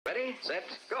Ready, set,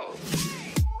 go.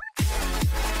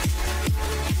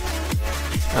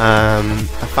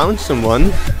 I found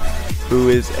someone who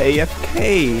is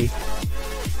AFK.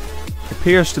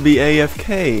 Appears to be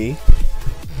AFK.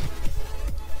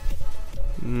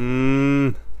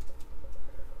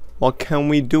 What can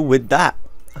we do with that?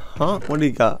 Huh? What do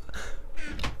you got?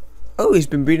 Oh, he's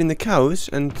been breeding the cows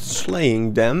and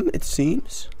slaying them, it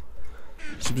seems.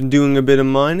 He's been doing a bit of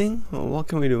mining. Oh, what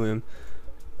can we do with him?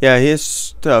 Yeah, here's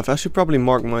stuff. I should probably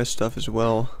mark my stuff as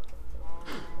well.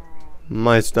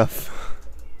 My stuff.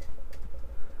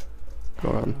 Go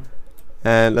on.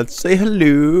 And let's say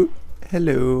hello.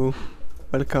 Hello.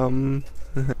 Welcome.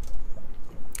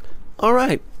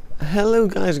 Alright. Hello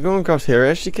guys, Gorncraft here.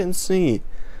 As you can see,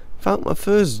 found my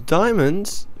first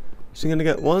diamonds. So I'm gonna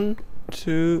get 1,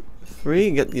 2,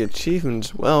 3. Get the achievement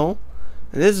as well.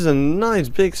 And this is a nice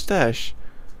big stash.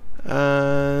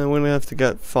 We're gonna have to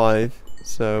get 5.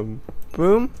 So,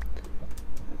 boom.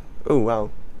 Oh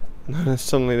wow.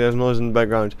 Suddenly there's noise in the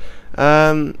background.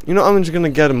 You know, I'm just gonna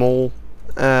get them all.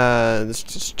 There's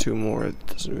just 2 more, it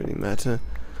doesn't really matter.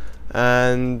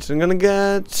 And I'm gonna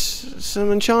get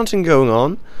some enchanting going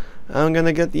on. I'm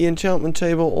gonna get the enchantment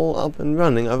table all up and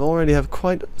running. I've already have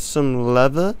quite some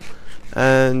leather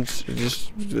and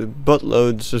just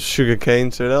buttloads of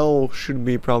sugarcane, so that all shouldn't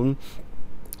be a problem.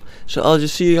 So I'll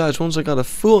just see you guys once I got a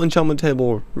full enchantment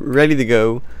table ready to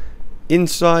go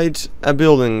inside a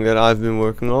building that I've been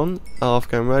working on off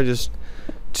camera, just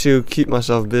to keep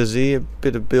myself busy. A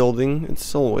bit of building,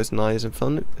 it's always nice and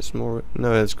fun. It's more,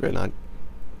 no, it's great night.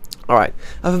 Alright,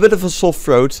 I have a bit of a sore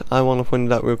throat, I want to point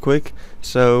it out real quick,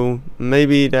 so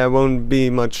maybe there won't be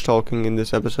much talking in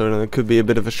this episode and it could be a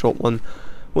bit of a short one.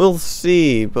 We'll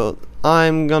see, but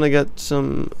I'm gonna get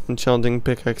some enchanting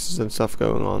pickaxes and stuff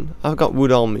going on. I've got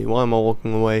wood on me, why am I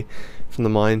walking away from the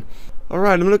mine?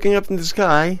 Alright, I'm looking up in the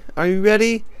sky. Are you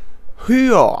ready?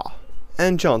 Hoo-yah!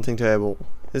 Enchanting table.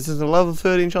 This is a level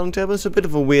 30 enchanting table. It's a bit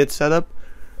of a weird setup,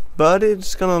 but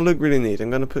it's gonna look really neat.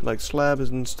 I'm gonna put like slabs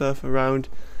and stuff around.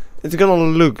 It's gonna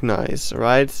look nice,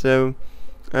 alright? So,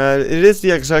 it is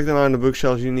the exact amount of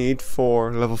bookshelves you need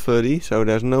for level 30, so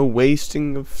there's no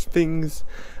wasting of things.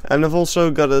 And I've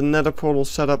also got a nether portal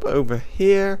set up over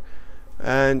here,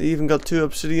 and even got 2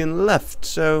 obsidian left.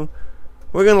 So,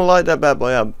 we're gonna light that bad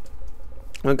boy up.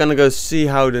 We're gonna go see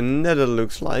how the nether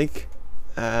looks like,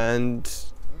 and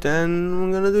then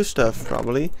we're gonna do stuff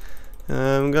probably.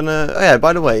 I'm gonna, oh yeah,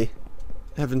 by the way,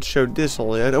 I haven't showed this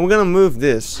all yet, and we're gonna move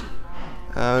this.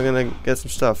 We're gonna get some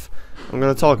stuff. I'm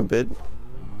gonna talk a bit.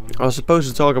 I was supposed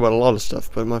to talk about a lot of stuff,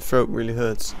 but my throat really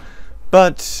hurts.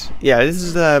 But yeah, this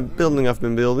is the building I've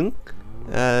been building.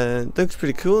 It looks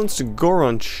pretty cool. It's the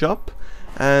Goron shop,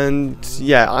 and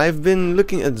yeah, I've been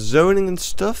looking at zoning and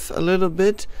stuff a little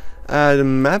bit. The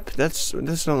map, that's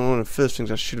not one of the first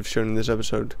things I should have shown in this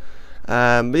episode.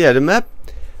 But yeah, the map,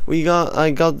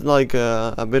 I got like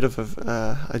a bit of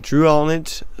I drew on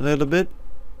it a little bit,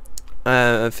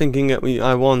 thinking that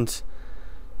I want.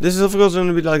 This is of course going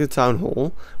to be like a town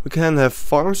hall. We can have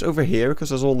farms over here because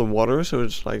there's all the water, so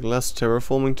it's like less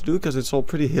terraforming to do because it's all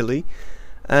pretty hilly.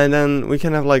 And then we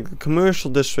can have like a commercial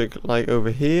district like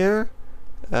over here,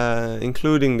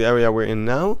 including the area we're in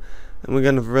now. And we're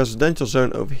going to have a residential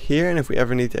zone over here, and if we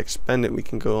ever need to expand it, we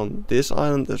can go on this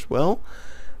island as well.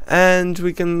 And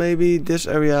we can maybe this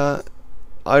area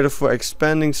either for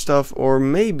expanding stuff or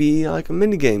maybe like a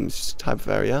minigames type of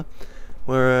area,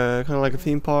 where kind of like a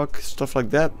theme park, stuff like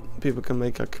that. People can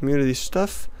make a community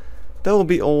stuff. That will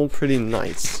be all pretty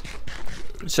nice.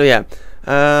 So yeah,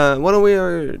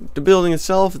 the building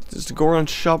itself is the Goron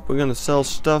shop. We're gonna sell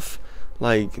stuff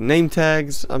like name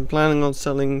tags. I'm planning on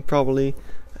selling probably.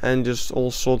 And just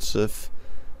all sorts of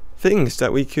things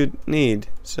that we could need.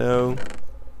 So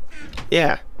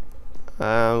yeah,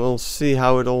 we'll see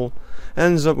how it all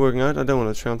ends up working out. I don't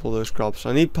want to trample those crops.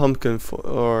 I need pumpkin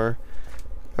or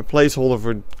a placeholder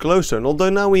for glowstone.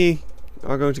 Although now we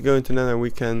are going to go into Nether,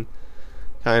 we can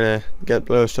kind of get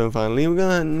glowstone finally. We're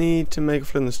gonna need to make a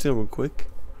flint and steel real quick,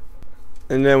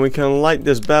 and then we can light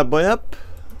this bad boy up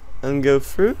and go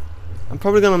through. I'm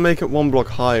probably gonna make it 1 block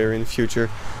higher in the future.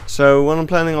 So what I'm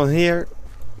planning on here,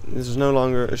 this is no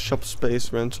longer a shop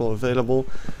space rental available.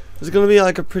 It's gonna be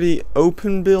like a pretty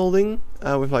open building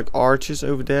with like arches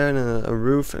over there and a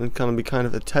roof, and it's gonna be kind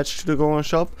of attached to the Goron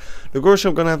shop. The Goron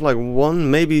shop gonna have like 1,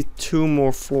 maybe 2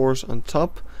 more floors on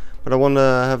top, but I want to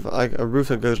have like a roof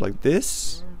that goes like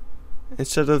this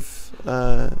instead of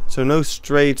so no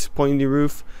straight pointy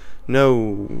roof,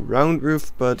 no round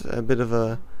roof, but a bit of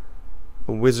a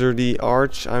wizardy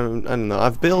arch. I don't know.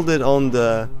 I've built it on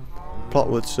the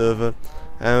Plotwood server,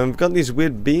 and I've got these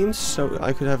weird beams, so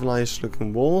I could have nice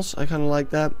looking walls. I kind of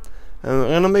like that. I'm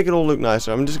gonna make it all look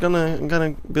nicer. I'm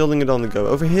gonna building it on the go.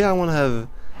 Over here I want to have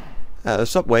a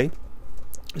subway.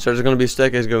 So there's gonna be a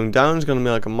staircase going down. It's gonna be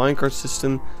like a minecart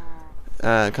system,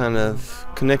 kind of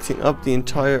connecting up the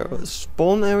entire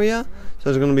spawn area. So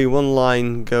there's gonna be one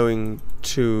line going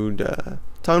to the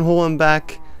town hall and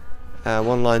back,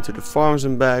 one line to the farms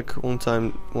and back, one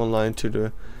line to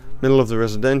the middle of the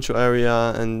residential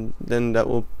area, and then that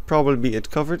will probably be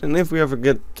it covered. And if we ever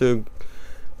get to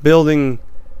building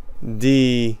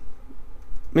the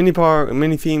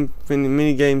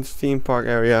mini games theme park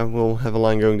area, we'll have a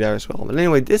line going there as well. But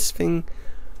anyway, this thing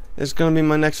is gonna be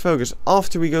my next focus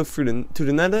after we go through to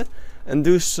the Nether and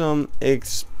do some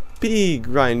XP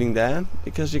grinding there,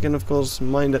 because you can of course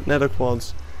mine that Nether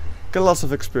quartz, get lots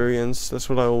of experience. That's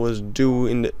what I always do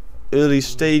in the early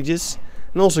stages,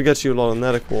 and also gets you a lot of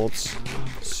Nether quartz,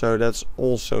 so that's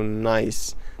also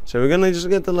nice. So we're gonna just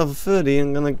get to level 30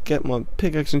 and gonna get my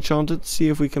pickaxe enchanted, see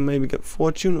if we can maybe get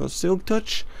fortune or silk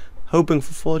touch, hoping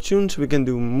for fortune so we can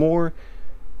do more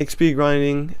XP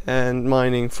grinding and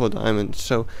mining for diamonds.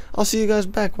 So I'll see you guys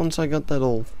back once I got that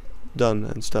all done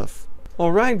and stuff.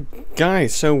 Alright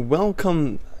guys, so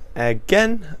welcome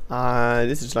again.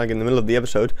 This is like in the middle of the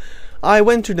episode. I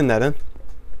went to the Nether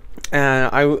and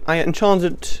I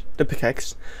enchanted the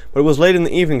pickaxe, but it was late in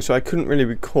the evening so I couldn't really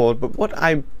record. But what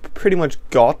I pretty much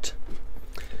got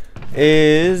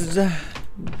is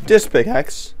this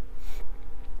pickaxe,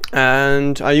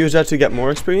 and I used that to get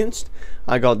more experience.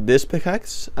 I got this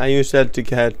pickaxe, I used that to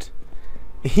get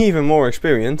even more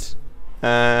experience,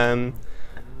 and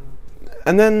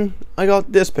then I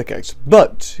got this pickaxe.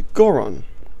 But Goron,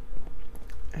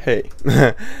 hey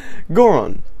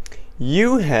Goron,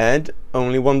 you had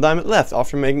only 1 diamond left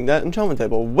after making that enchantment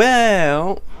table.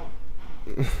 Well,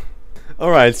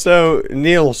 alright, so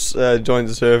Niels joined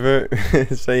the server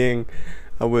saying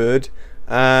a word,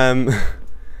 and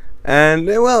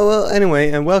well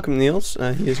anyway, and welcome Niels.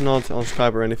 He is not on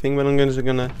Skype or anything, but I'm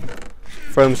gonna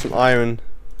throw him some iron.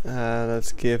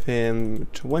 Let's give him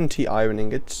 20 iron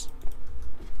ingots.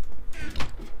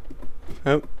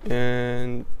 Oh,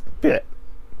 and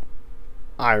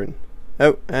iron.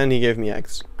 Oh, and he gave me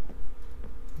eggs.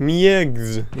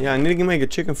 Eggs. Yeah, I need to make a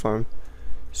chicken farm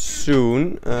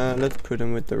soon. Let's put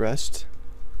him with the rest.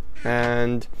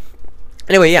 And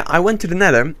anyway, yeah, I went to the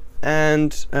Nether,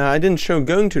 and I didn't show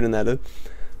going to the Nether.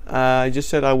 I just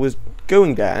said I was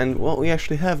going there, and what we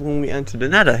actually have when we enter the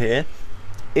Nether here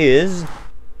is, and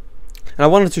I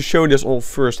wanted to show this all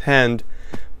firsthand,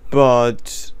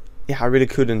 but yeah, I really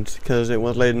couldn't because it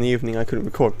was late in the evening. I couldn't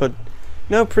record, but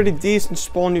no, pretty decent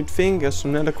spawn, you'd think. There's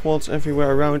some Nether quartz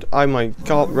everywhere around. Oh my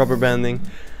god, rubber banding.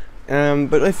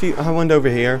 But if I went over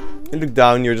here, you look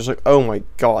down, you're just like, oh my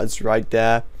god, it's right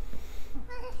there.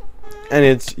 And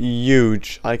it's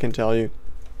huge, I can tell you.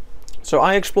 So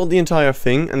I explored the entire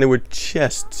thing, and there were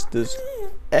chests just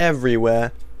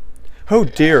everywhere. Oh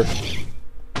dear.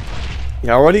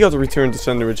 Yeah, I already got the return to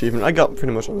sender achievement. I got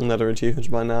pretty much all Nether achievements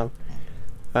by now.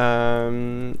 I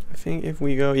think if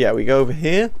we go, yeah, we go over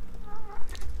here.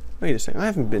 Wait a second, I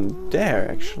haven't been there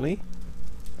actually.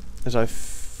 As I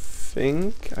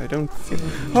think, I don't think.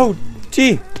 Oh,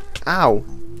 gee! Ow!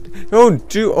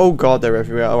 Oh god, they're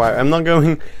everywhere. Alright, I'm not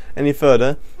going any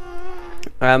further.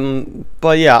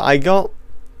 But yeah, I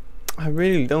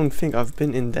really don't think I've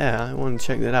been in there. I want to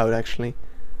check that out actually.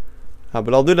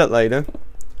 But I'll do that later.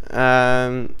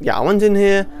 Yeah, I went in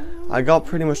here. I got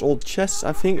pretty much all chests.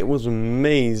 I think it was a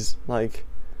maze, like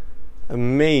a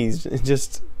maze. It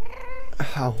just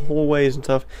hallways and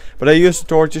stuff. But I used the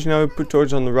torches. You know, put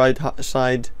torches on the right hand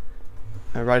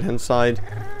side,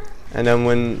 and then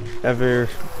whenever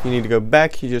you need to go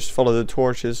back, you just follow the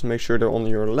torches. Make sure they're on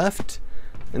your left,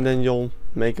 and then you'll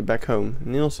make it back home.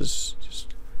 Niels is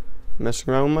just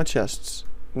messing around with my chests.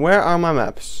 Where are my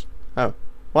maps? Oh,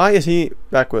 why is he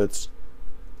backwards?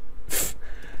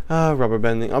 Rubber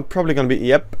banding. I'm probably gonna be,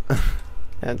 yep.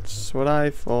 That's what I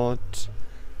thought.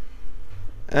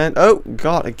 And oh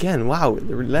god, again, wow,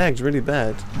 the lag's really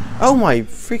bad. Oh my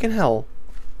freaking hell.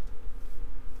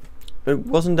 It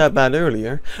wasn't that bad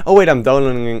earlier. Oh wait, I'm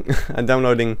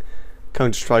downloading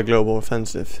Counter-Strike Global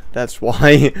Offensive. That's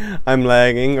why I'm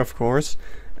lagging, of course.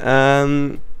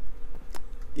 Yeah,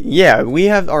 we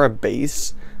have our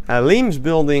base. Liam's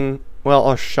building, well,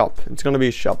 our shop. It's gonna be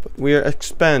a shop. We are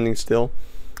expanding still.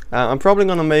 I'm probably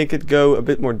gonna make it go a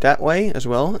bit more that way as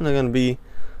well, and I'm gonna be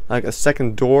like a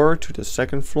second door to the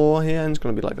second floor here, and it's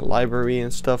gonna be like a library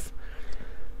and stuff.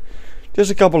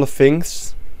 Just a couple of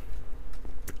things.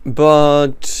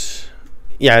 But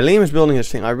yeah, Liam is building his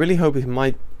thing. I really hope he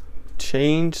might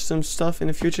change some stuff in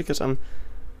the future, because I'm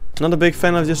not a big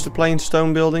fan of just the plain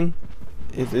stone building.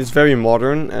 it's very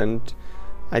modern, and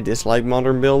I dislike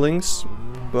modern buildings.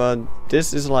 But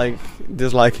this is like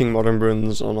disliking modern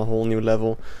buildings on a whole new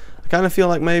level. I kind of feel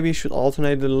like maybe you should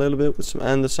alternate it a little bit with some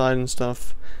andesite and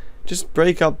stuff. Just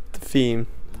break up the theme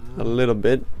a little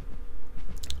bit.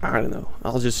 I don't know.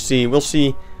 I'll just see. We'll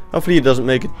see. Hopefully it doesn't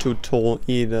make it too tall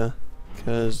either,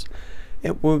 because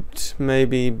it would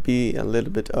maybe be a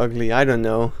little bit ugly. I don't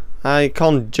know. I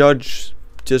can't judge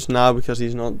just now because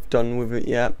he's not done with it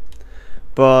yet.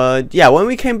 But yeah, when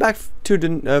we came back to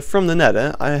the from the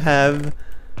Nether, I have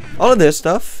all of this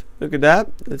stuff. Look at that.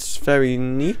 It's very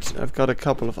neat. I've got a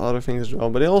couple of other things as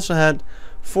well. But I also had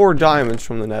 4 diamonds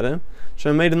from the Nether. So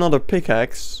I made another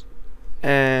pickaxe.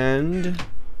 And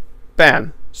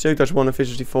bam. Silk touch 1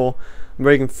 efficiency 4.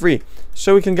 Breaking 3.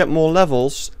 So we can get more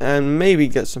levels and maybe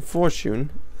get some fortune.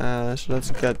 So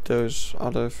let's get those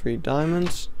other 3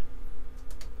 diamonds.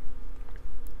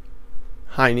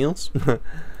 Hi Niels.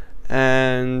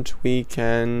 And we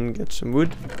can get some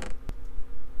wood.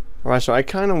 Alright, so I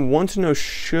kind of want to know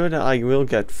should I will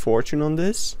get fortune on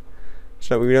this,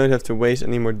 so we don't have to waste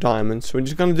any more diamonds. So we're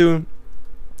just gonna do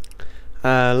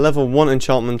level 1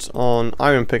 enchantments on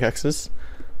iron pickaxes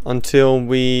until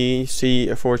we see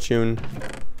a fortune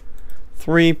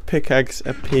 3 pickaxe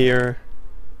appear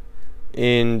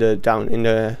in the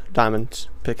diamond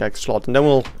pickaxe slot, and then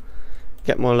we'll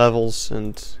get more levels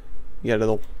and get it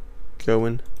all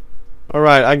going.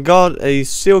 Alright, I got a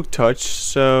silk touch,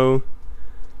 so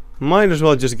might as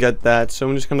well just get that. So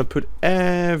I'm just gonna put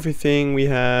everything we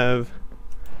have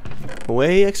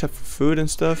away except for food and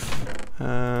stuff.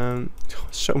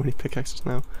 So many pickaxes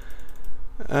now.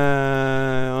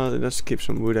 Well, let's keep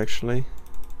some wood actually.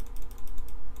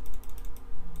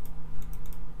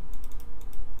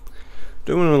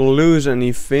 Don't want to lose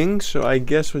anything, so I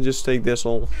guess we'll just take this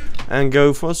all and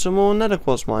go for some more nether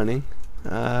quartz mining.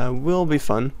 Will be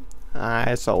fun.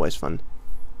 It's always fun.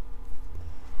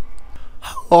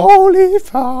 Holy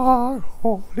fuck,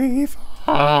 holy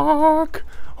fuck,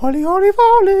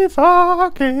 holy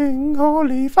fucking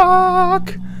holy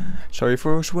fuck. Sorry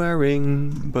for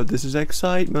swearing, but this is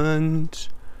excitement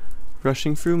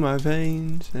rushing through my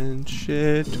veins and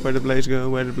shit. Where did the blaze go?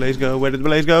 Where did the blaze go? Where did the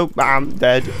blaze go? Bam,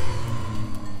 dead.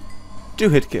 2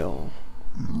 hit kill.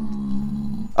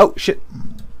 Oh shit.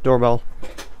 Doorbell.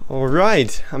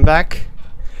 Alright, I'm back.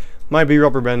 Might be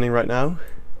rubber banding right now.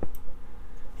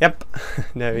 Yep,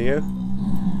 there we go.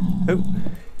 Oh,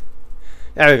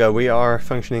 there we go. We are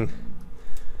functioning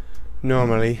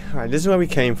normally. Alright, this is where we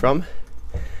came from.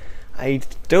 I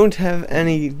don't have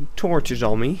any torches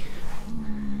on me.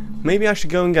 Maybe I should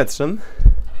go and get some.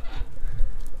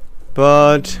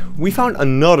 But we found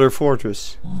another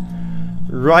fortress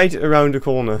right around the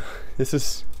corner. This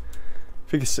is,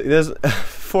 there's a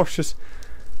fortress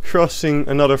crossing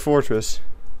another fortress.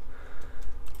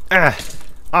 Ah,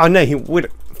 oh no, he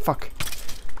would. Fuck.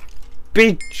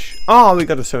 Bitch! Oh, we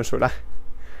got a stone sword.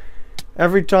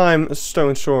 Every time a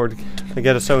stone sword, I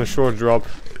get a stone sword drop,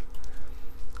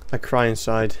 I cry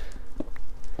inside.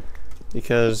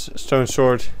 Because a stone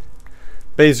sword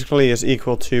basically is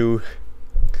equal to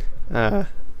a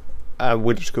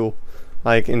wither school.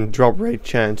 Like in drop rate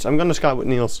chance. I'm gonna scout with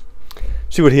Niels.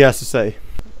 See what he has to say.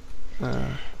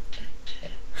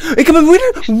 Ik heb een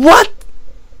wither. What?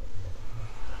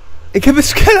 Ik heb een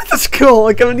skeleton skull.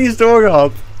 Ik heb het niet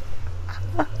doorgehad.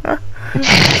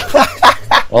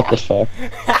 What the fuck?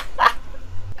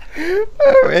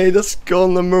 Alright, that's skull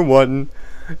number 1.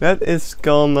 That is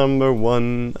skull number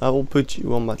 1. I will put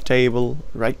you on my table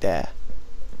right there.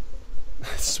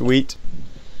 Sweet.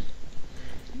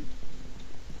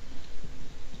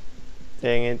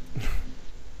 Dang it.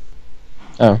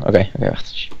 Oh, okay,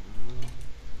 wacht.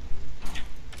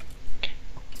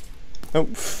 Oh.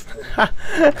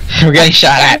 We're getting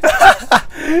shot at!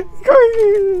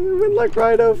 Went like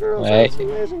right over. Wait.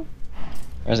 Amazing.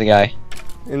 Where's the guy?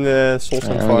 In the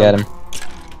Sultan farm. Get him.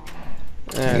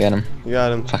 Yeah, Get him. You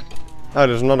got him. Fuck. Oh,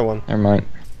 there's another one. Never mind.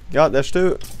 Yeah, there's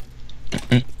 2.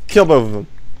 Kill both of them.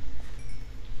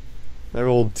 They're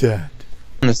all dead.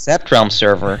 On the ZappedRealm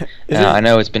server. I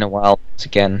know it's been a while once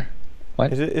again.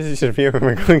 What? Is it severe when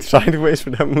we're going sideways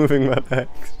without moving my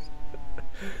legs?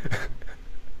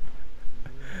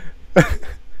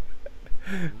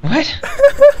 What?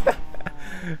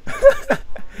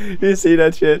 You see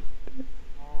that shit?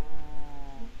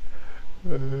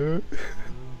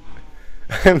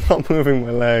 I'm not moving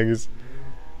my legs.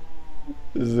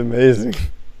 This is amazing.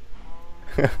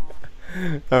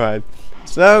 Alright.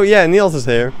 So, yeah, Niels is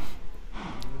here.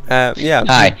 Yeah.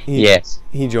 Hi. Yes.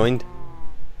 He joined.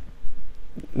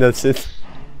 That's it.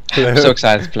 I'm so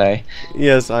excited to play.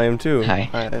 Yes, I am too. Hi.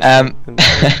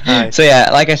 Hi. So yeah,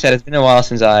 like I said, it's been a while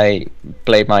since I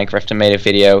played Minecraft and made a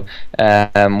video.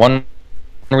 One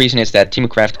reason is that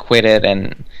TeamCraft quit it,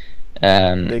 and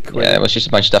They quit. yeah, it was just a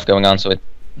bunch of stuff going on. So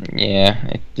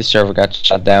the server got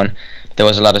shut down. There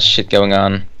was a lot of shit going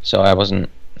on, so I wasn't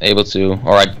able to,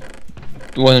 or I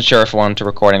wasn't sure if I wanted to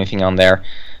record anything on there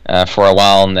for a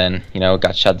while, and then it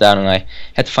got shut down, and I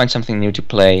had to find something new to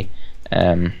play.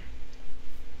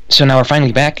 So now we're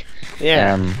finally back.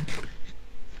 Yeah.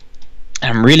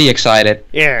 I'm really excited.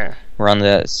 Yeah. We're on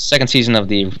the second season of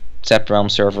the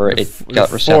ZappedRealm server. It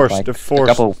got reset like a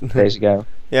couple of days ago.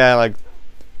 Yeah, like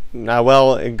now.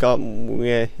 Well, it got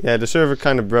the server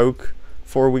kind of broke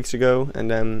 4 weeks ago, and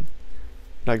then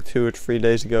like 2 or 3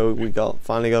 days ago we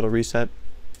finally got a reset.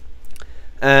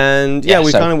 And yeah,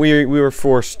 we were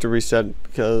forced to reset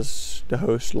because the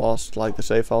host lost like the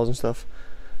save files and stuff.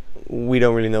 We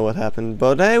don't really know what happened,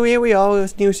 but hey, here we are.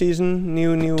 It's new season,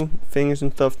 new things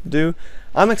and stuff to do.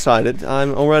 I'm excited.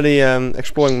 I'm already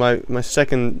exploring my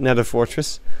second Nether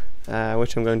fortress,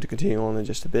 which I'm going to continue on in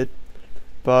just a bit.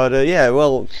 But yeah,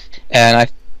 well, and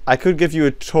I could give you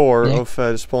a tour of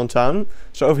the spawn town.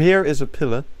 So over here is a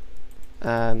pillar.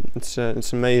 It's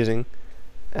amazing.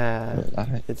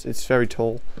 It's very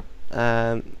tall.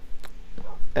 Over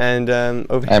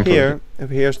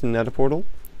here's the Nether portal.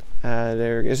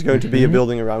 There is going to be a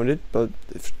building around it, but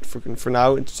for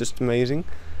now it's just amazing.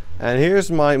 And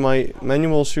here's my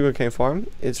manual sugarcane farm.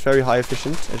 It's very high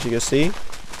efficient, as you can see.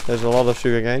 There's a lot of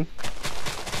sugarcane,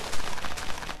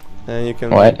 and you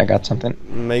can I got something.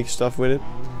 Make stuff with it.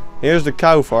 Here's the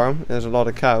cow farm. There's a lot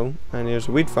of cow, and here's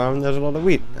the wheat farm. There's a lot of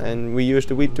wheat, and we use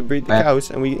the wheat to breed the cows,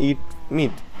 and we eat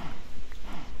meat.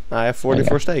 I have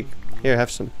 44 steak. Here, have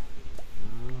some.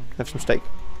 Have some steak.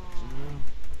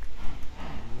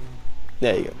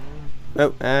 There you go.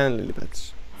 Oh, and lily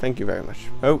pads. Thank you very much.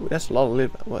 Oh, that's a lot of lily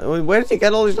pads. Where did you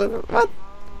get all these lily pads? What?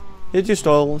 Did you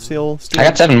steal? I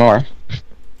got 7 more.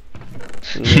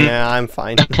 Yeah, I'm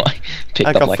fine.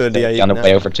 Picked up like 30 on the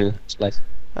way over to this place.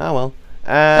 Ah well.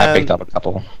 I picked up a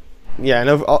couple. Yeah, and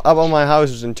up on my house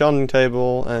is an enchanting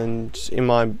table, and in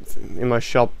my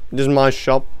shop. This is my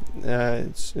shop.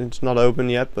 It's not open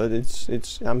yet, but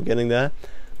I'm getting there.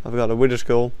 I've got a wither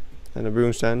skull and a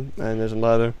broom stand, and there's a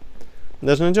ladder.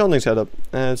 There's an enchanting setup,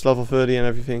 and it's level 30 and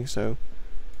everything, so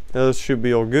those should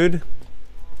be all good.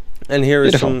 And here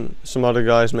is some other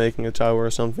guys making a tower or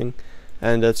something,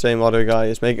 and that same other guy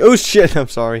is making. Oh shit! I'm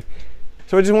sorry.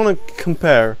 So I just want to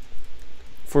compare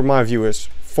for my viewers.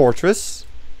 Fortress,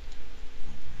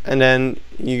 and then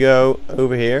you go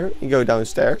over here. You go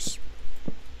downstairs,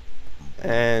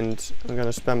 and I'm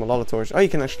gonna spam a lot of torches. Oh, you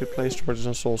can actually place torches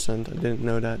on soul sand. I didn't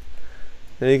know that.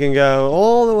 Then you can go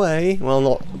all the way, well,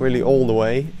 not really all the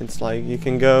way, it's like you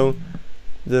can go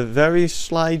the very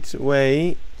slight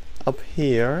way up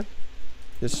here,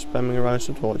 just spamming around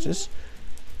some torches,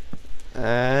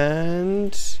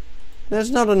 and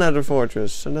there's not another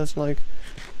fortress, so that's like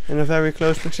in a very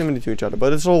close proximity to each other,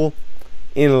 but it's all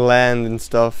inland and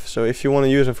stuff, so if you want to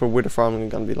use it for wither farming,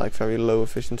 it's gonna be like very low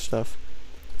efficient stuff.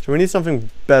 So we need something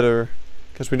better,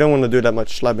 because we don't want to do that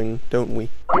much slabbing, don't we?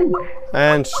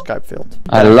 And Skype failed.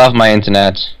 I love my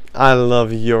internet. I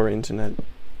love your internet.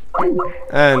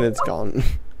 And it's gone.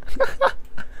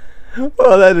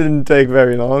 Well, that didn't take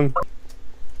very long.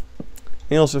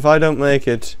 Niels, if I don't make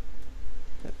it,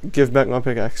 give back my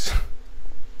pickaxe.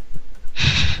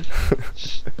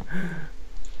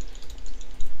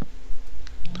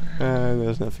 And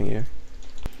there's nothing here.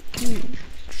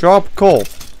 Drop coal.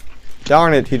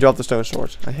 Darn it, he dropped the stone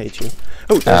sword. I hate you.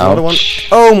 Oh, there's another one.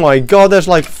 Oh my god, there's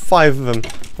like 5 of them.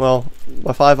 Well,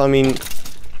 by 5 I mean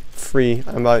 3.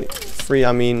 And by 3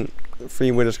 I mean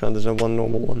 3 wither skeletons and 1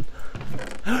 normal one.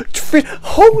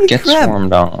 Holy crap!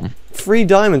 Swarmed on. 3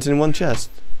 diamonds in 1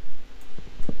 chest.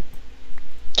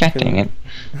 God dang it.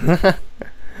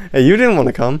 Hey, you didn't want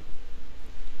to come.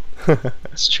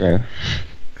 It's true.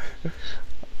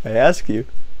 I ask you.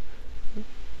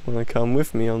 Want to come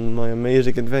with me on my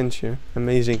amazing adventure?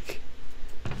 Amazing.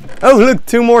 Oh, look,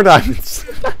 2 more diamonds.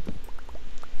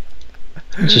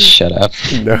 Just shut up.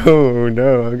 No,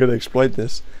 I'm gonna exploit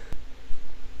this.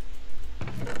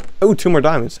 Oh, 2 more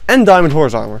diamonds. And diamond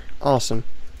horse armor. Awesome.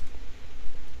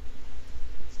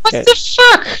 What the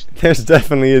fuck? There's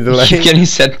definitely a delay. You're getting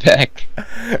set back.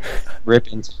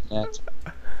 Rip internet.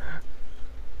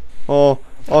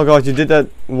 Oh god, you did that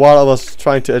while I was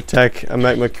trying to attack a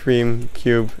magma cream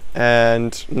cube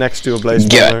and next to a blaze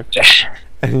spawner.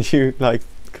 And you like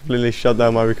completely shut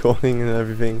down my recording and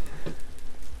everything.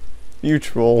 You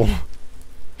troll.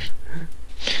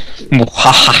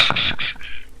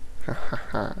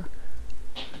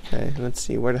 Okay, let's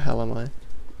see. Where the hell am I?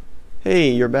 Hey,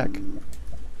 you're back.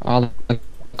 All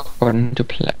according to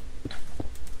plan.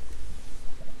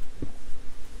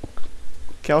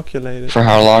 Calculated. For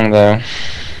how long though?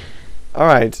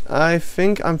 Alright, I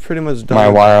think I'm pretty much done. My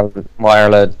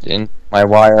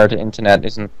wired internet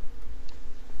isn't.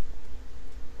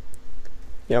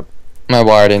 Yep. My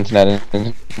wired internet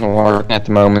isn't working at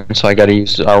the moment, so I gotta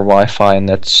use our Wi-Fi, and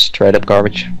that's straight up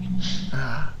garbage.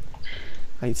 Ah,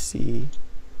 I see.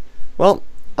 Well,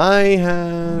 I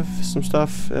have some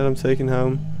stuff that I'm taking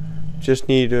home. Just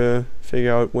need to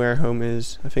figure out where home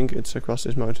is. I think it's across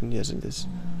this mountain. Yes, it is.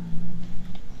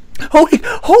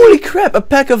 Holy crap! A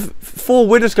pack of 4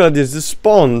 wither skeletons just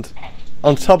spawned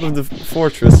on top of the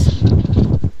fortress.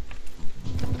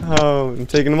 Oh, I'm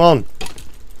taking them on.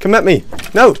 Come at me!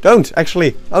 No, don't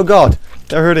actually. Oh god,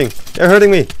 they're hurting. They're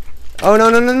hurting me. Oh no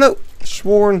no no no!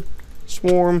 Swarm,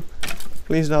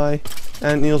 please die.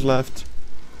 And Neil's left.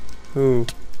 Ooh.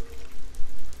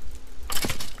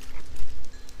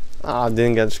 Ah,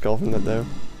 didn't get a skull from that though.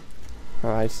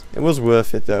 Alright, it was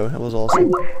worth it though. That was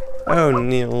awesome. Oh,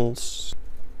 Niels.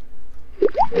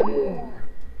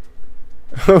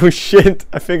 Oh shit,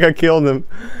 I think I killed him.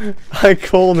 I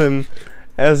killed him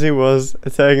as he was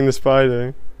attacking the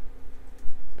spider.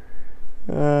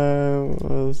 What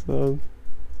was that?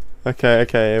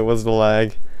 Okay, it was the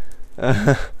lag.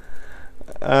 Yeah,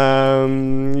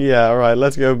 alright,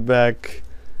 let's go back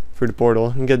through the portal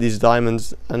and get these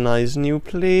diamonds. A nice new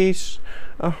place.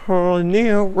 A whole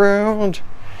new world.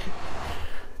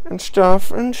 And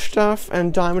stuff,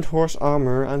 and diamond horse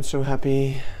armor. I'm so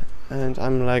happy. And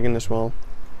I'm lagging as well.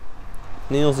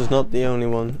 Niels is not the only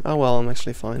one. Oh well, I'm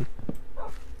actually fine.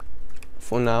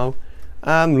 For now.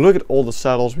 Look at all the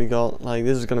saddles we got. Like,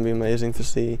 this is gonna be amazing to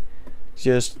see.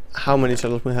 Just how many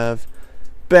saddles we have.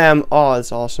 Bam! Oh,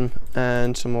 it's awesome.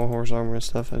 And some more horse armor and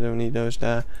stuff. I don't need those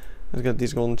there. Let's get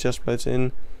these golden chest plates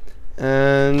in.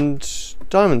 And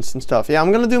diamonds and stuff. Yeah,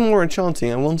 I'm gonna do more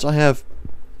enchanting. And once I have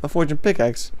a fortune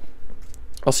pickaxe,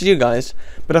 I'll see you guys.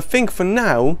 But I think for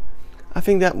now, I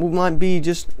think that might be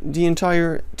just the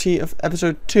entirety of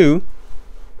episode 2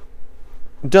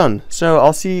 done. So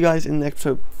I'll see you guys in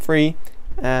episode 3,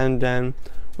 and then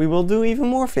we will do even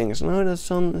more things. No, the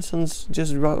sun's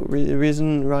just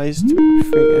rised.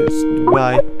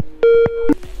 Bye.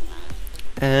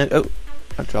 And oh,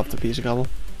 I dropped a piece of cobble.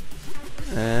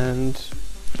 And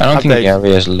I don't think the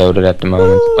area is loaded at the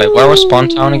moment. Wait, where was Spawn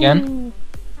Town again?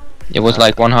 It was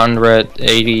like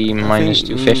 180 minus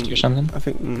 250 or something? I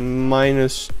think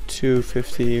minus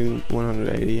 250,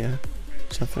 180, yeah.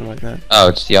 Something like that. Oh,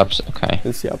 it's the opposite, okay.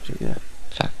 It's the opposite, yeah.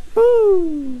 Fuck.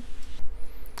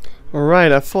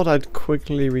 Alright, I thought I'd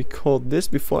quickly record this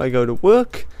before I go to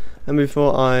work. And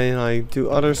before I do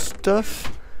other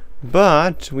stuff.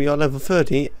 But we are level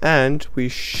 30 and we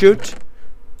should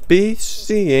be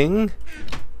seeing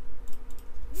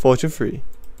Fortune 3.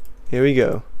 Here we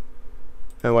go.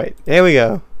 Oh wait, here we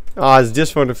go. Ah, it's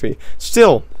just for the free.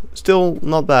 Still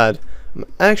not bad. I'm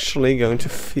actually going to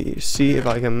see if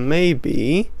I can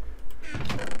maybe,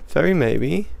 very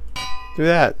maybe, do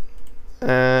that.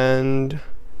 And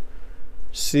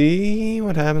see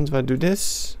what happens if I do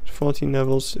this. 14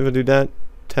 levels. If I do that,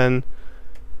 10.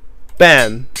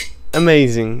 Bam!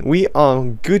 Amazing. We are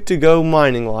good to go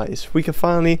mining wise. We can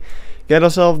finally get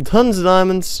ourselves tons of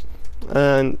diamonds.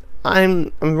 And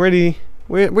I'm ready.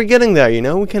 We're getting there, you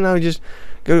know. We can now just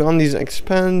go on these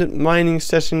expanded mining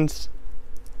sessions,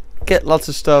 get lots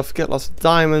of stuff, get lots of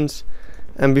diamonds,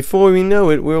 and before we know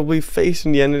it, we'll be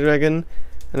facing the Ender Dragon,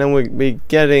 and then we'll be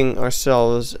getting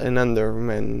ourselves an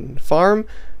Enderman farm.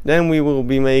 Then we will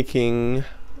be making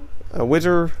a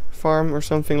wither farm or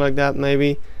something like that,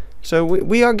 maybe. So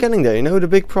we are getting there, you know. The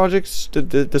big projects,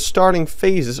 the starting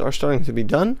phases are starting to be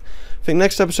done. I think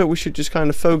next episode we should just kind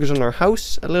of focus on our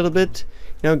house a little bit.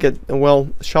 You know, get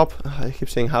shop. I keep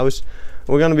saying house.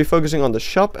 We're gonna be focusing on the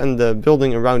shop and the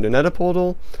building around the nether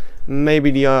portal. Maybe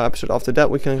the episode after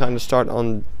that we can kind of start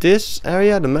on this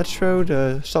area, the metro,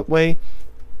 the subway,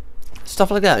 stuff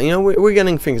like that. You know, we're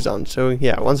getting things done. So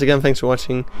yeah, once again, thanks for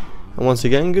watching, and once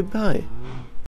again, goodbye.